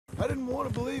didn't want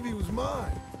to believe he was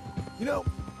mine. You know,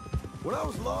 when I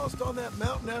was lost on that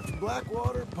mountain after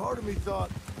Blackwater, part of me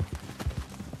thought,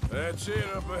 That's it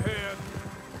up ahead.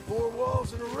 4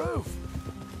 walls and a roof.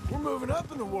 We're moving up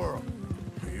in the world.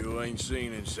 You ain't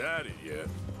seen inside it yet.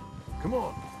 Come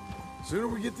on. Sooner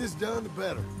we get this done, the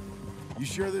better. You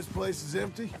sure this place is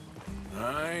empty?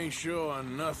 I ain't sure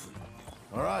on nothing.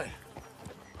 All right.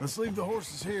 Let's leave the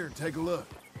horses here and take a look.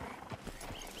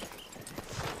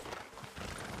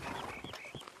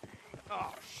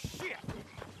 Oh, shit!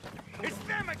 It's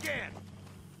them again!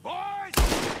 Boys!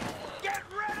 Get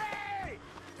ready!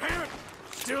 Damn it!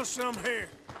 Still some here.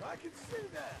 I can see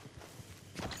that.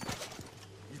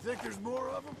 You think there's more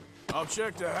of them? I'll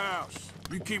check the house.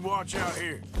 You keep watch out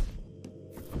here.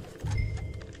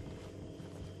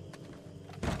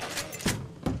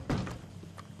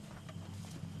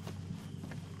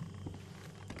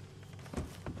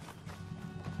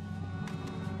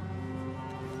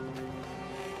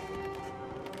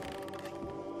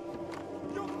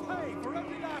 You'll pay for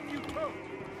every life you took!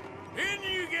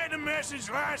 Didn't you get the message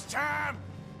last time?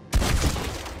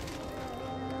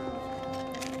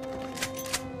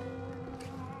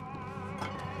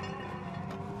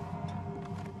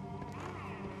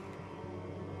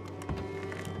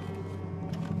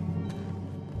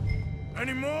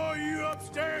 Any more of you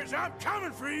upstairs? I'm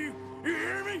coming for you! You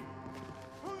hear me?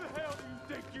 Who the hell do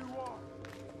you think you are?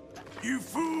 You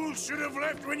fools should have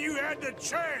left when you had the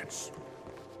chance!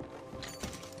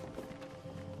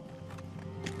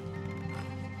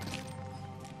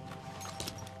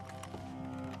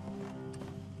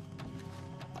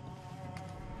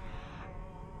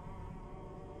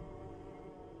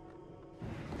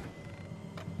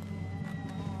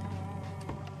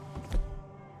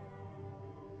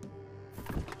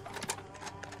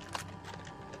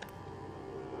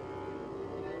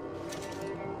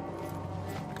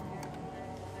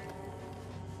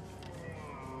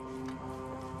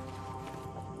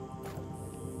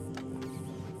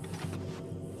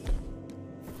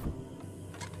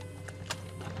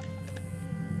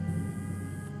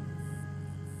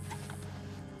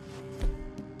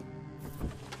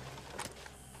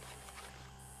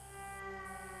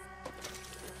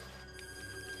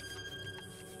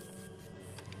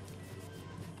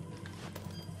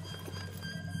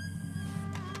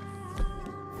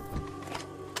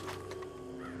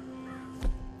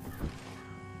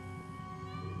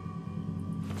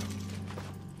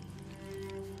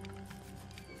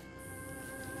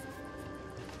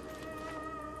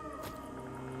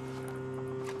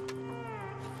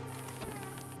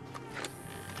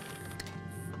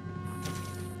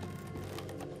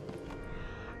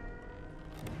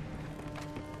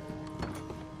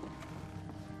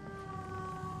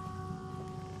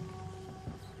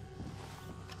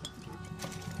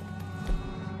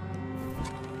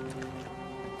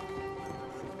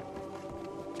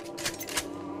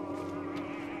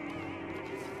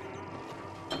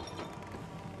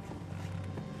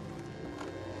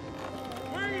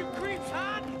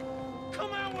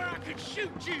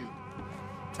 Shoot you!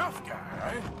 Tough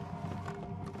guy, eh?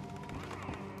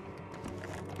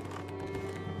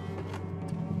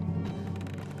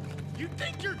 You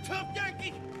think you're tough,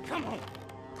 Yankee? Come on!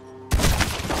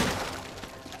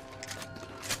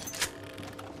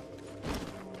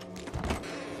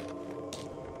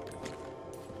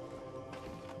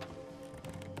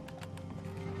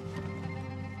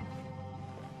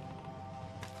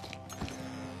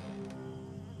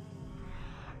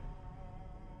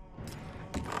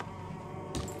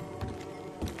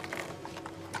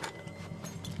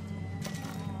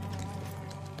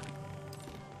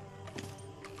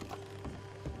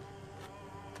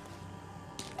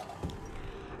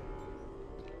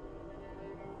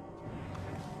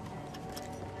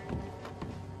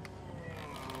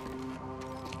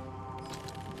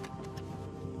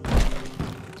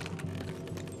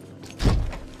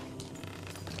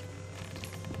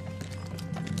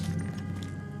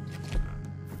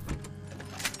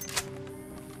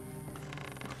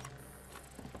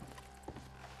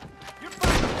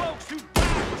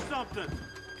 Something.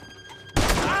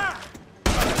 Ah!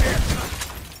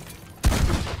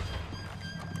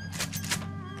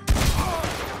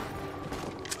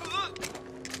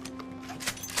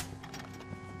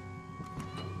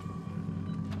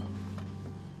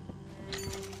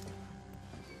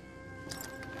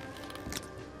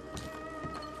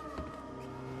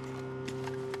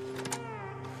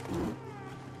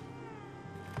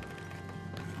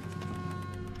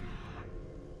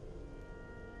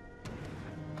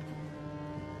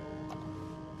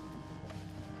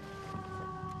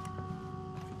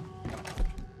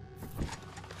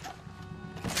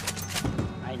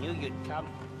 I knew you'd come.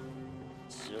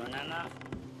 Soon enough,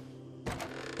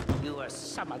 you or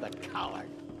some other coward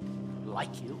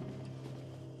like you.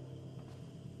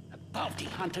 The bounty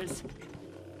hunters,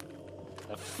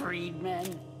 the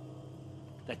freedmen,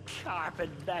 the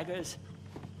carpetbaggers,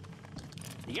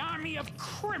 the army of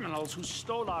criminals who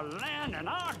stole our land and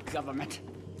our government.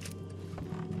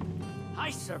 I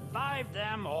survived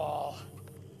them all.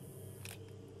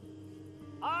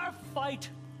 Our fight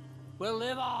will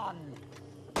live on.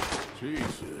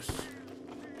 Jesus.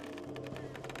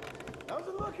 How's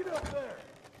it looking up there?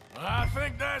 I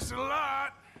think that's a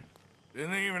lot.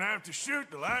 Didn't even have to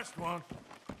shoot the last one.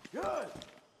 Good.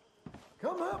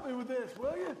 Come help me with this,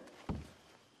 will you?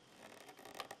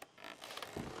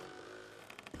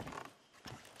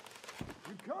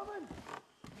 You coming?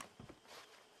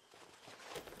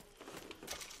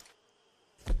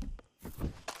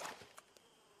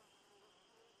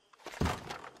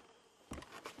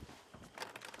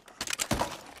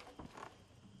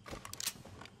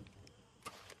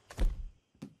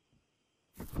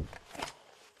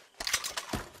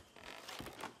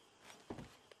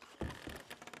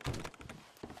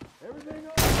 Everything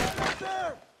all right up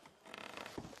there?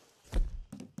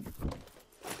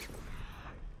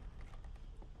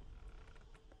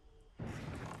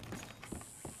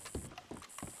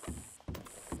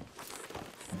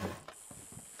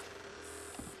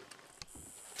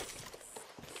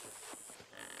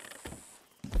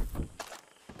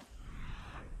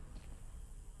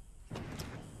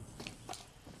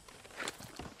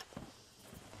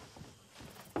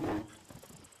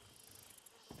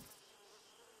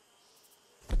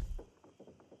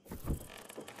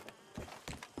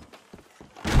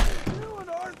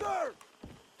 Arthur!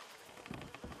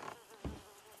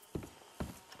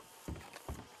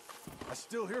 I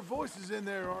still hear voices in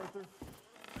there, Arthur.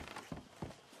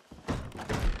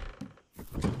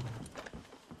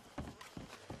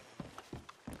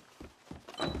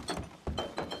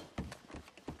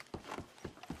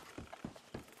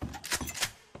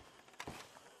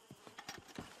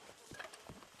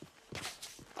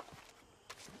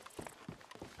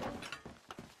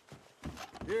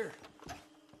 Here.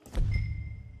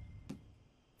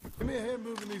 Give me a hand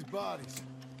moving these bodies.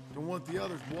 Don't want the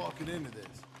others walking into this.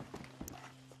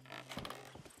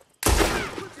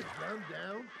 Put the gun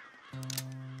down.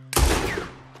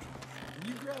 Can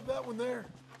you grab that one there?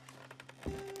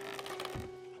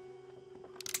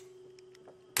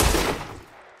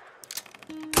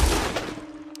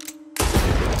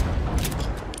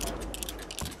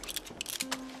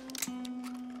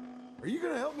 Are you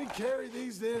gonna help me carry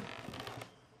these then?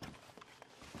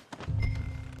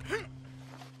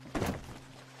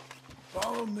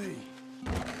 Follow me.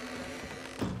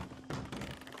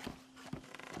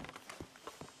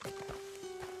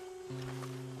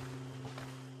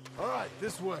 All right,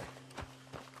 this way.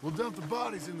 We'll dump the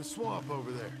bodies in the swamp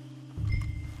over there.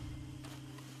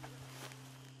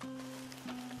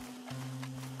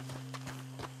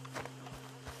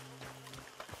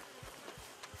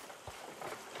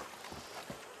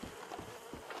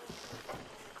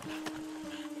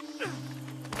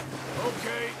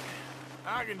 Okay,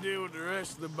 I can deal with the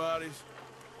rest of the bodies.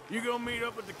 You go meet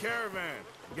up at the caravan,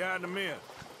 guide them in.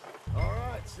 All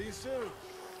right, see you soon.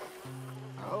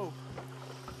 I hope.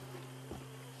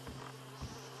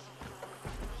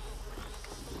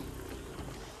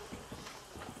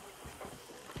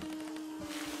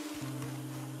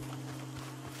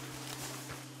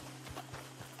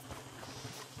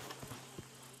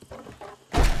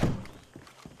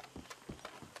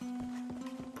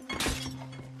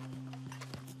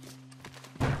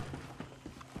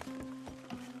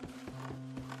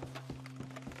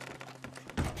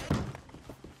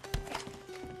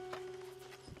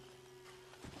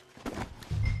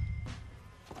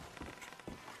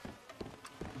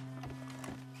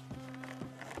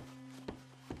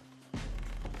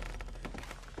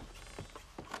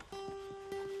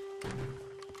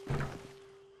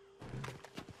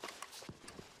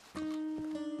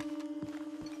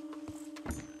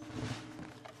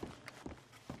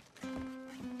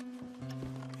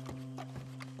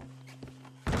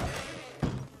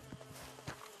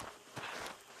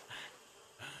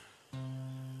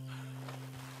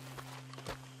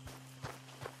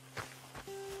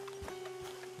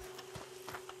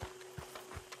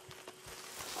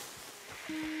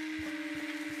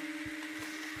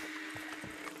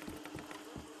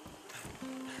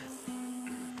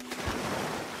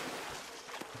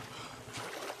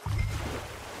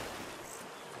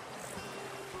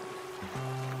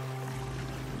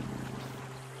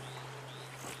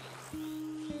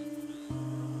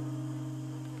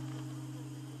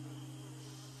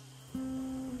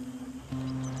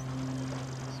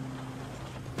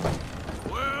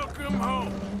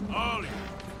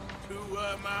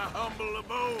 humble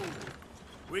abode.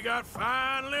 We got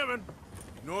fine living.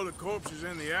 Ignore the corpses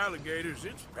and the alligators,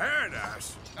 it's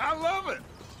paradise. I love it.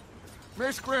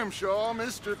 Miss Grimshaw,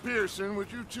 Mr. Pearson,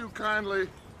 would you two kindly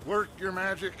work your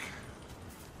magic?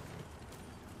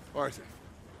 Arthur,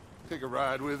 take a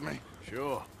ride with me.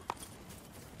 Sure.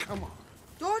 Come on.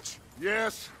 George,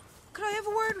 Yes? could I have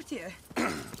a word with you?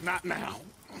 Not now.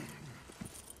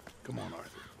 Come on,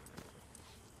 Arthur.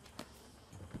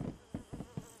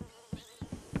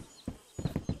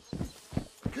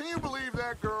 Can you believe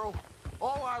that girl?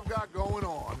 All I've got going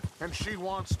on, and she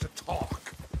wants to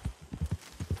talk.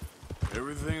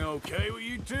 Everything okay with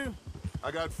you two?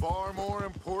 I got far more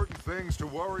important things to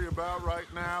worry about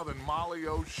right now than Molly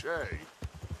O'Shea.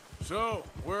 So,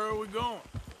 where are we going?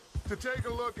 To take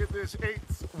a look at this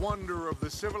eighth wonder of the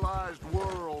civilized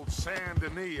world, Saint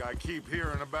Denis, I keep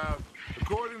hearing about.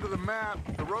 According to the map,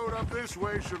 the road up this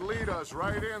way should lead us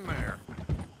right in there.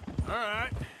 All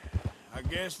right. I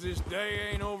guess this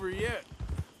day ain't over yet.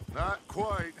 Not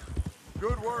quite.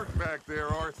 Good work back there,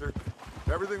 Arthur.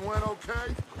 Everything went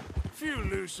okay? Few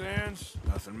loose ends,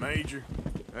 nothing major.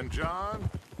 And John?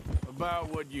 About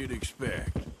what you'd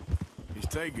expect. He's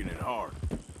taking it hard.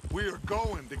 We are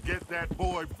going to get that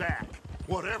boy back,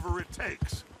 whatever it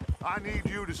takes. I need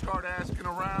you to start asking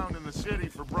around in the city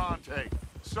for Bronte.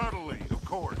 Subtly, of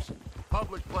course.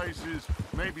 Public places,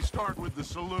 maybe start with the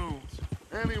saloons.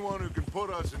 Anyone who can put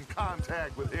us in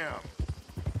contact with him.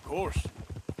 Of course.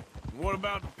 And what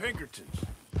about the Pinkertons?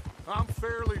 I'm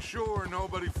fairly sure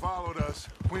nobody followed us.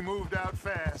 We moved out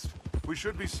fast. We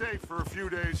should be safe for a few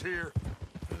days here.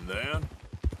 And then?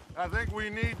 I think we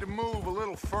need to move a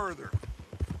little further.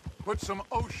 Put some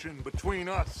ocean between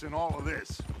us and all of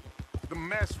this. The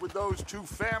mess with those two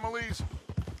families,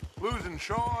 losing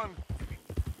Sean.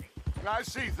 I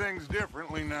see things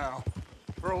differently now.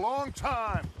 For a long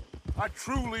time, I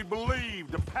truly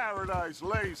believed a paradise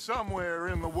lay somewhere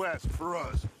in the West for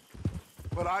us.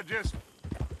 But I just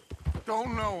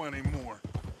don't know anymore.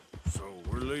 So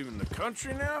we're leaving the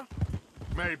country now?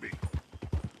 Maybe.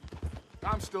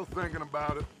 I'm still thinking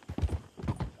about it.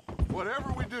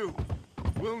 Whatever we do,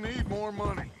 we'll need more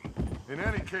money. In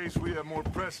any case, we have more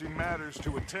pressing matters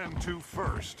to attend to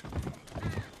first.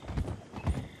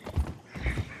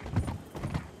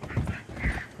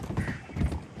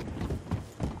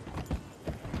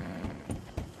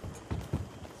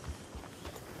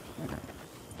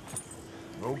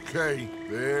 Okay,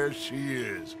 there she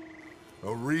is.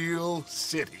 A real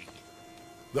city.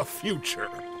 The future.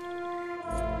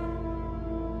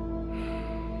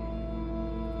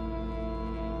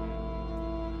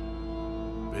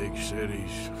 Big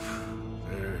cities.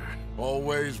 They're...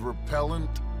 Always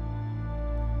repellent.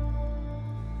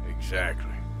 Exactly.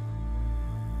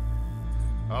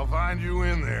 I'll find you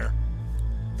in there.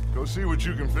 Go see what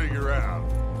you can figure out.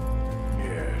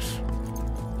 Yes.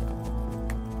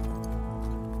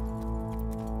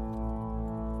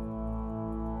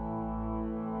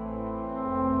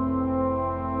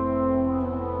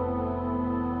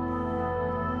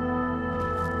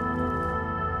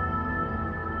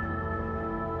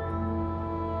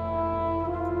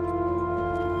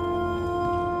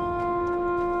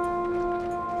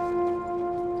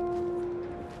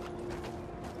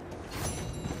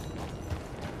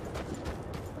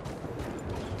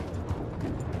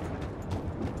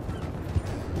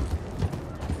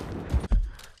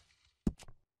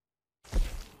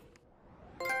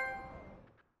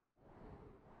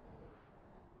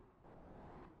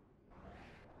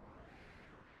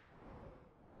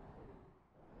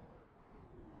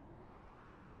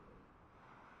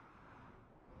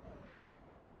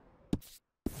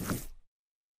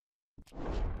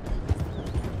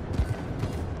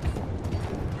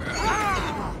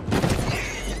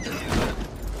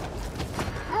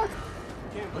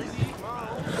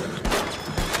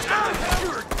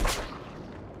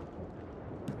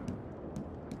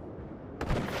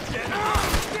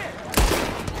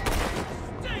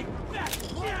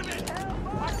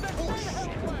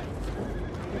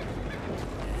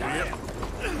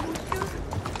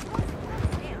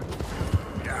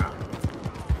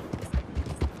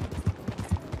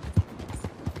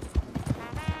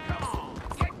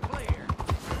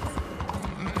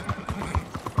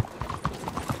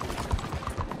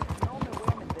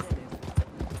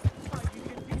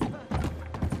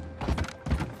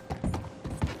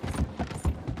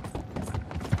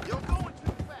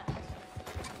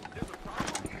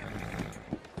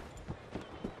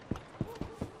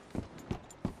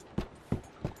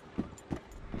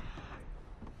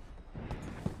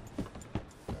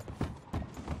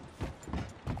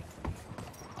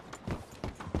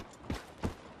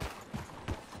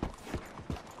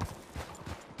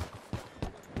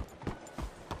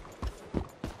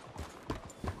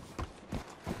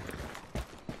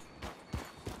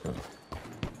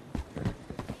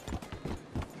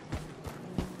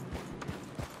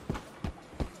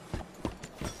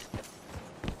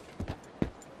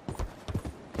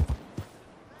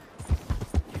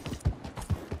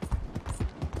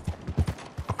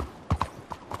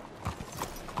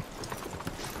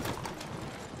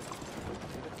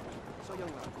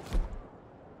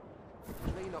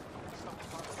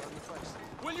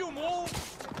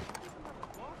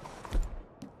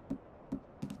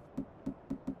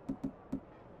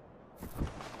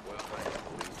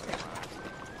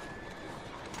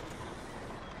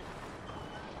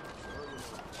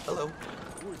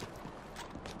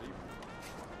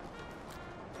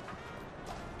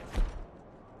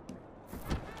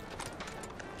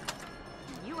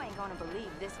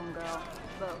 this one, girl.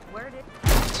 But where did...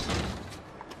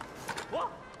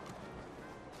 What?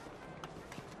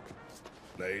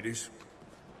 Ladies.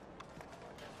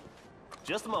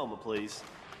 Just a moment, please.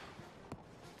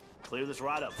 Clear this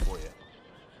right up for you.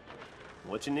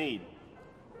 What you need?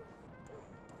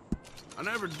 I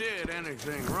never did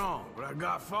anything wrong, but I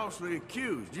got falsely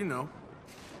accused, you know.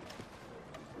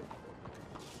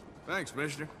 Thanks,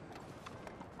 mister.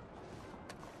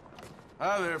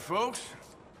 Hi there, folks.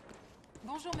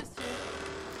 Bonjour, monsieur.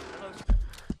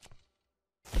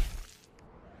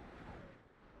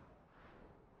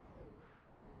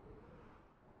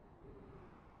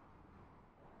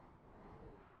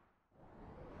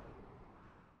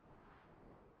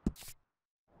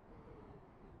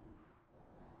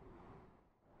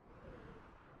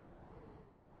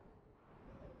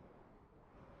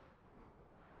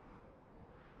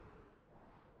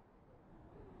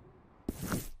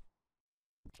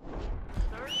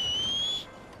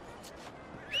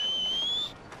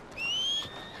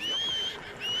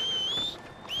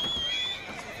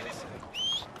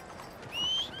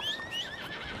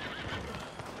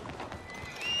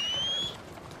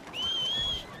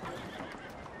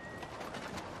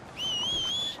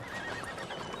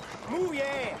 Move your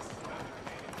ass!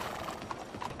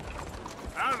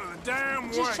 Out of the damn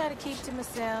way! Just try to keep to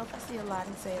myself. I see a lot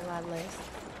and say a lot less.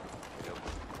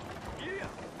 Yeah!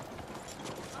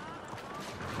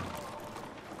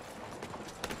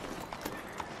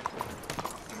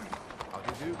 How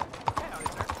do you do?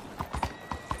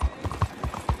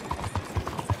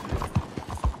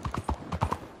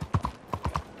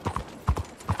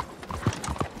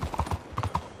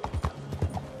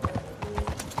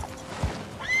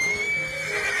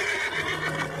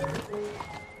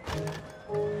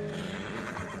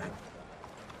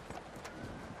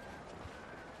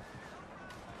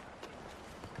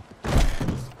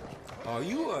 Are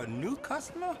you a new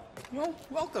customer? Well,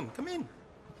 welcome. Come in.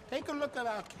 Take a look at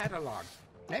our catalog.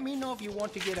 Let me know if you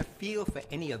want to get a feel for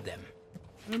any of them.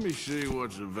 Let me see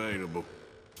what's available.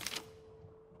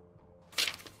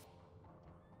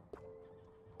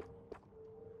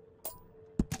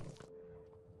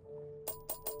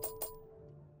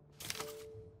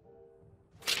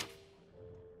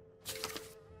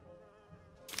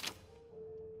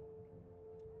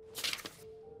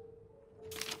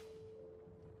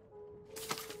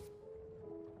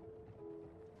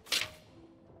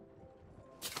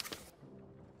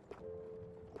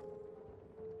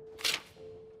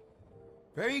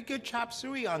 Very good chop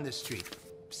suey on the street.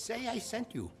 Say I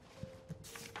sent you.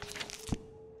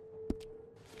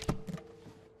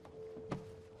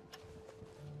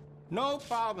 No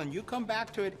problem. You come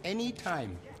back to it any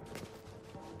time.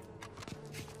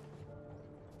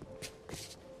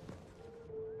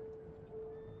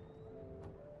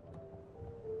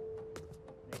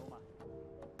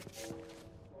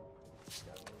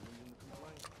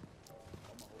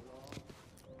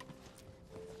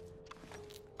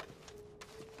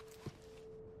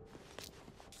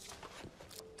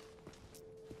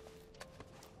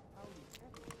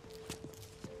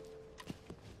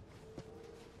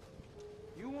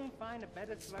 You won't find a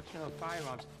better selection of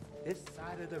firearms this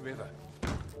side of the river.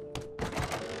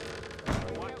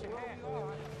 Watch your head.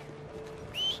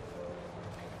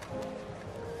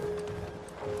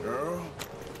 Girl?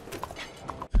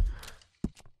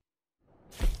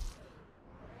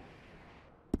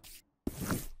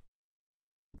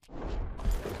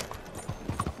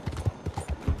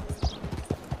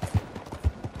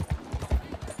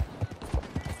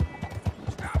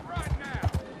 Stop right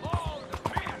now! All the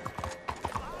men!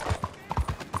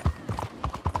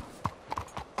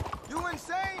 You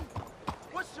insane?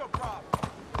 What's your problem?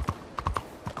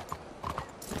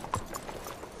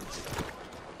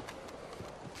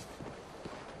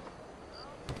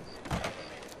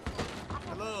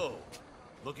 Hello.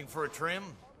 Looking for a trim?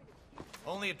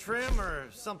 Only a trim or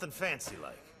something fancy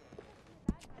like?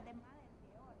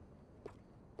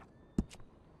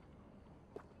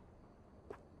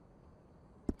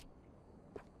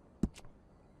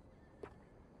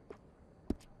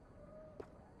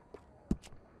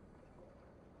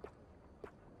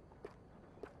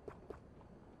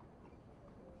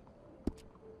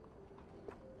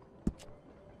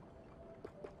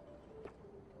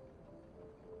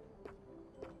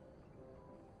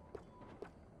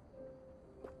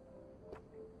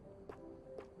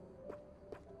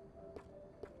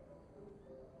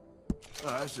 Oh,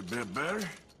 that's a bit better.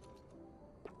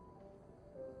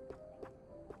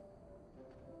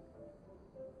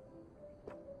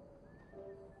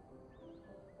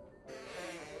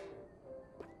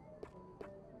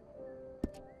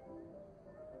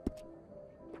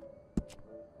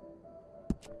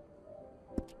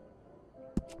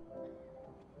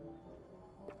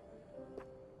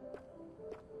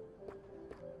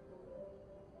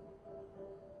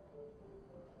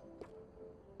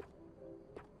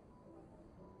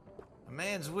 A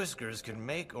man's whiskers can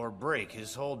make or break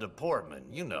his whole deportment,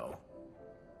 you know.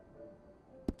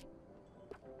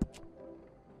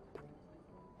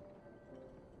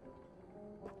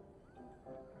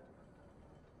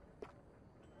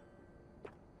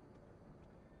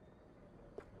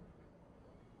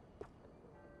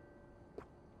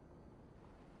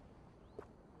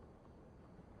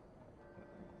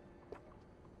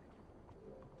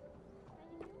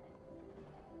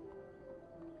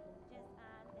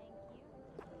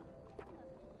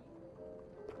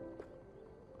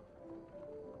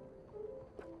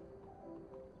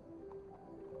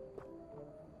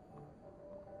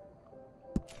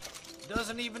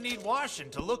 Doesn't even need washing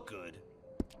to look good.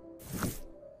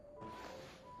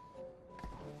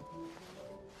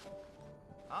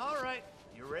 All right,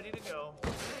 you're ready to go.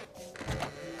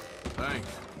 Thanks.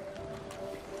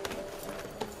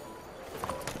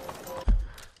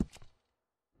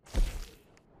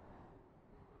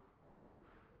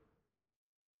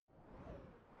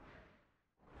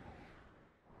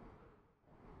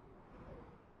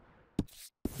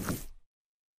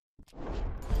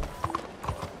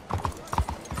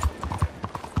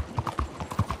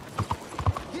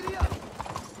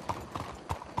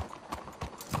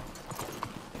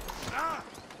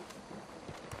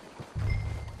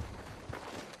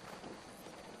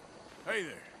 Hey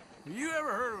there. Have you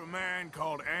ever heard of a man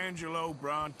called Angelo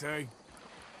Bronte?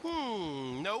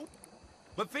 No.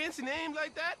 But fancy name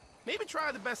like that? Maybe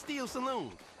try the Bastille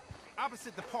Saloon.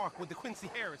 Opposite the park with the Quincy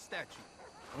Harris statue.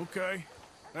 Okay.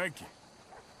 Thank you.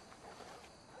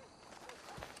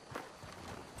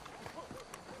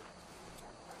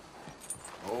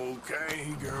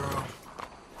 Okay, girl.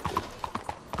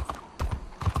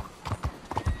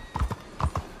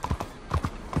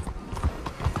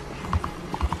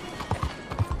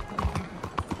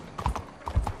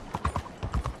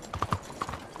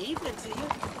 Evening to you.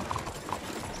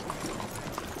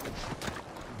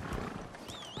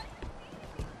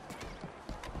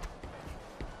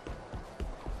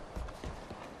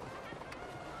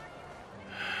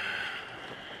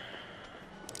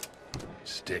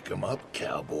 Stick 'em up,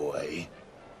 cowboy.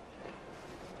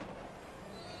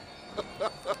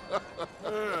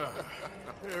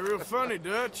 Yeah, real funny,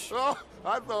 Dutch. Oh,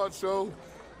 I thought so.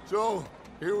 So,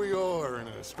 here we are in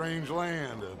a strange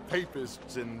land of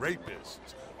papists and rapists.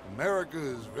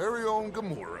 America's very own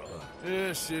Gomorrah.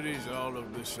 This city's all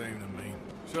look the same to me.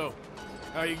 So,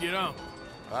 how you get on?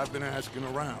 I've been asking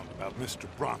around about Mr.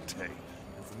 Bronte.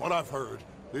 And from what I've heard,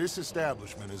 this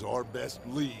establishment is our best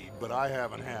lead, but I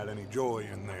haven't had any joy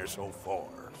in there so far.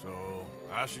 So,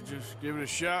 I should just give it a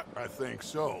shot? I think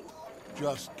so.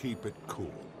 Just keep it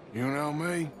cool. You know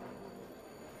me?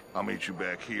 I'll meet you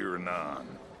back here anon.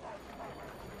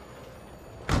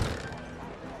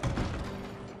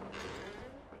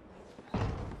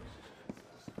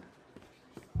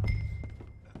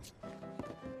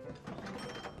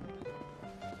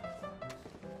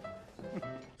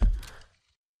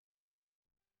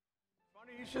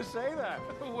 You should say that.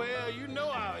 Well, you know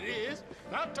how it is.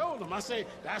 I told him. I say,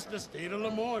 that's the state of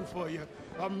Lemoyne for you.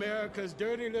 America's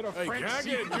dirty little Hey, French can I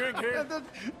get a drink here?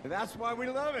 That's why we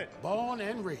love it. Born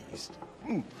and raised.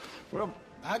 Well,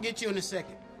 I'll get you in a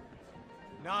second.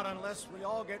 Not unless we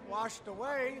all get washed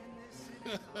away.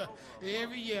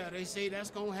 Every year they say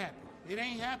that's gonna happen. It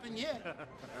ain't happened yet.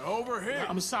 Over here.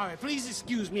 I'm sorry. Please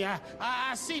excuse me.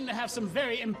 I seem to have some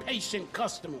very impatient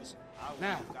customers.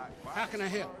 Now, how can I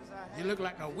help? You look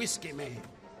like a whiskey man.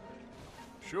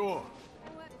 Sure.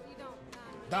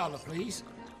 $1, please.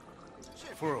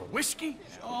 For a whiskey?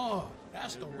 Oh,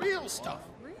 that's the real stuff.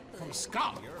 From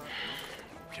Scotland.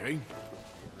 Okay.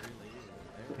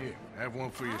 Here, have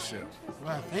one for yourself.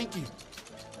 Well, thank you.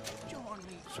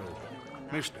 So,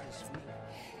 mister,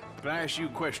 can I ask you a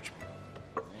question?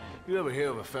 You ever hear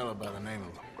of a fella by the name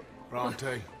of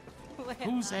Bronte?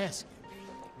 Who's asking?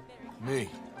 Me.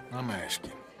 I'm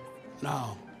asking.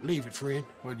 No, leave it, friend.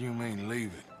 What do you mean,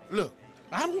 leave it? Look,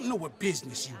 I don't know what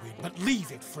business you in, but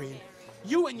leave it, friend.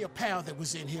 You and your pal that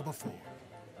was in here before.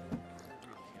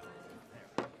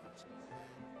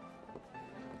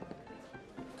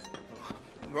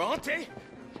 Bronte?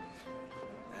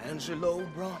 Angelo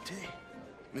Bronte?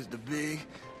 Mr. Big,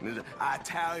 Mr.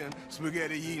 Italian,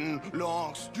 spaghetti-eating,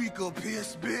 long streaker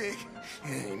piss big.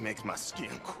 He makes my skin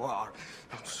crawl.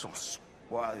 I'm so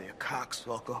swarthy, a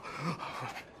cocksucker.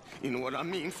 You know what I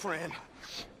mean, friend?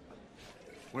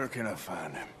 Where can I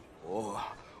find him? Oh,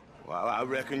 well, I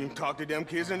reckon you talk to them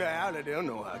kids in the alley, they'll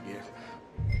know, I guess.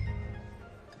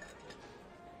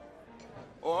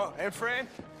 And friend,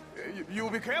 you'll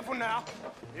be careful now.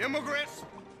 Immigrants,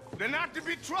 they're not to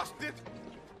be trusted.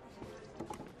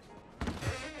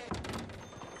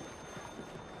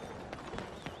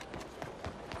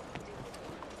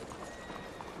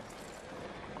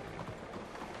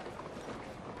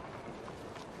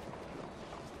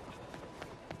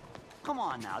 Come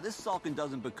on now, this sulking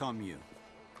doesn't become you.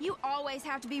 You always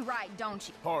have to be right, don't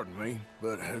you? Pardon me,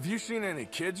 but have you seen any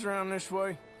kids around this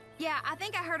way? Yeah, I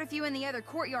think I heard a few in the other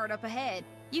courtyard up ahead.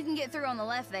 You can get through on the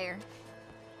left there.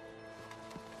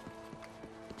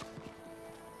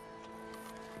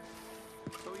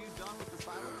 So are you done with the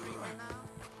silent treatment now?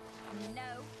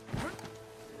 No.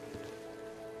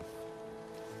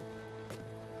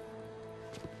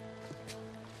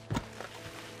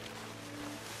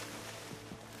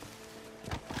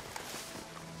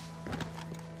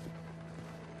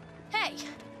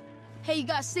 Hey, you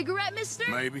got a cigarette, mister?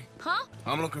 Maybe. Huh?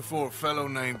 I'm looking for a fellow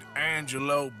named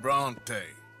Angelo Bronte.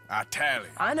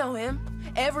 Italian. I know him.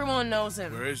 Everyone knows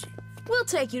him. Where is he? We'll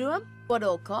take you to him. What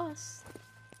it'll cost?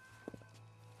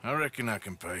 I reckon I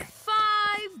can pay.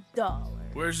 $5.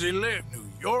 Where's he live? New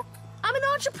York? I'm an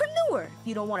entrepreneur. If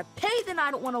you don't want to pay, then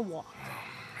I don't want to walk.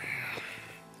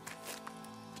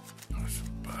 That's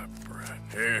a bad brat.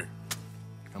 Here.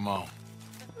 Come on.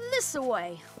 This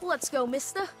way. Let's go,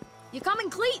 mister. You coming,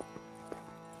 Cleet?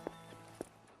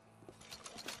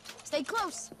 Stay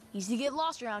close. Easy to get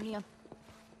lost around here.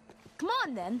 Come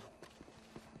on, then.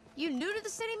 You new to the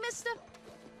city, mister?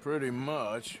 Pretty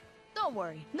much. Don't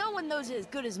worry. No one knows it as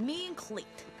good as me and Cleet.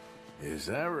 Is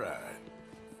that right?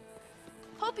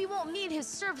 Hope you won't need his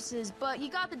services, but you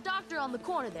got the doctor on the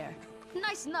corner there.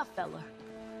 Nice enough, fella.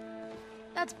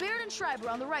 That's Baird and Schreiber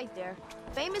on the right there.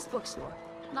 Famous bookstore.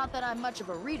 Not that I'm much of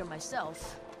a reader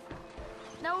myself.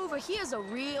 Now over here's a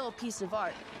real piece of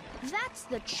art. That's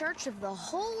the Church of the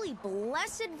Holy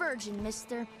Blessed Virgin,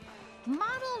 mister.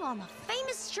 Modeled on the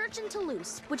famous church in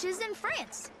Toulouse, which is in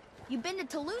France. You been to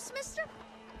Toulouse, mister?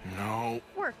 No.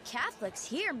 We're Catholics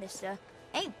here, mister.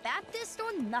 Ain't Baptist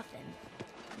or nothing.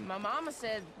 My mama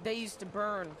said they used to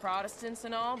burn Protestants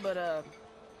and all, but,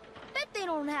 Bet they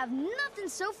don't have nothing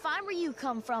so fine where you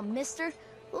come from, mister.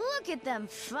 Look at them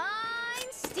fine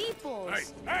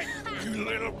steeples. Hey, you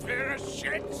little pair of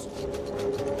shits!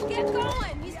 Get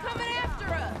going! He's coming after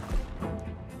us!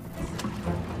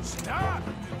 Stop,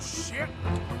 you shit!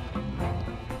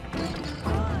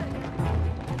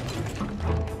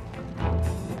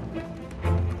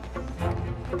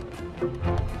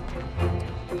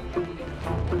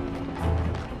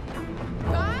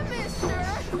 Bye, mister!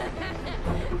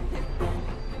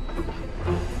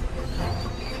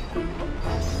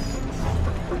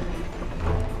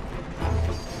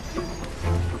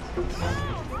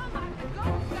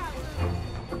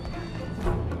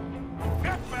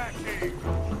 Get back here!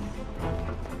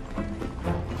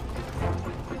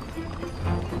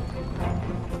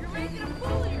 You're making a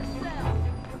fool of yourself!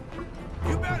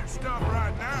 You better stop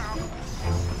right now!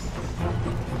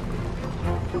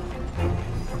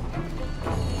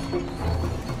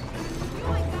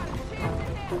 You ain't got a chance in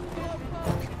hell,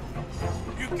 slowpoke!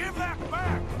 You give that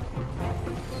back!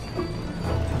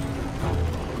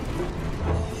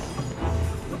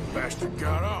 Bastard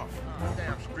got off.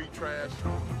 Damn street trash.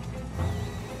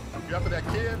 You after that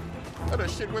kid? Oh, that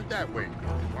shit went that way.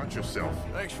 Watch yourself.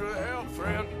 Thanks for the help,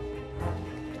 friend.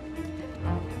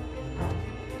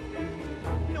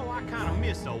 You know, I kind of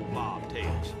miss old Bob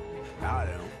Tales. I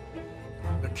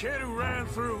don't. The kid who ran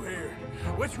through here.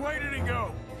 Which way did he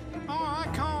go? All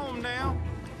right, calm down.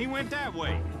 He went that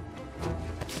way.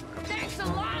 Thanks a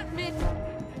lot,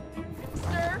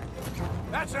 mister!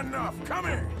 That's enough. Come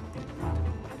here.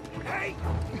 Hey!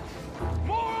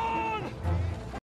 More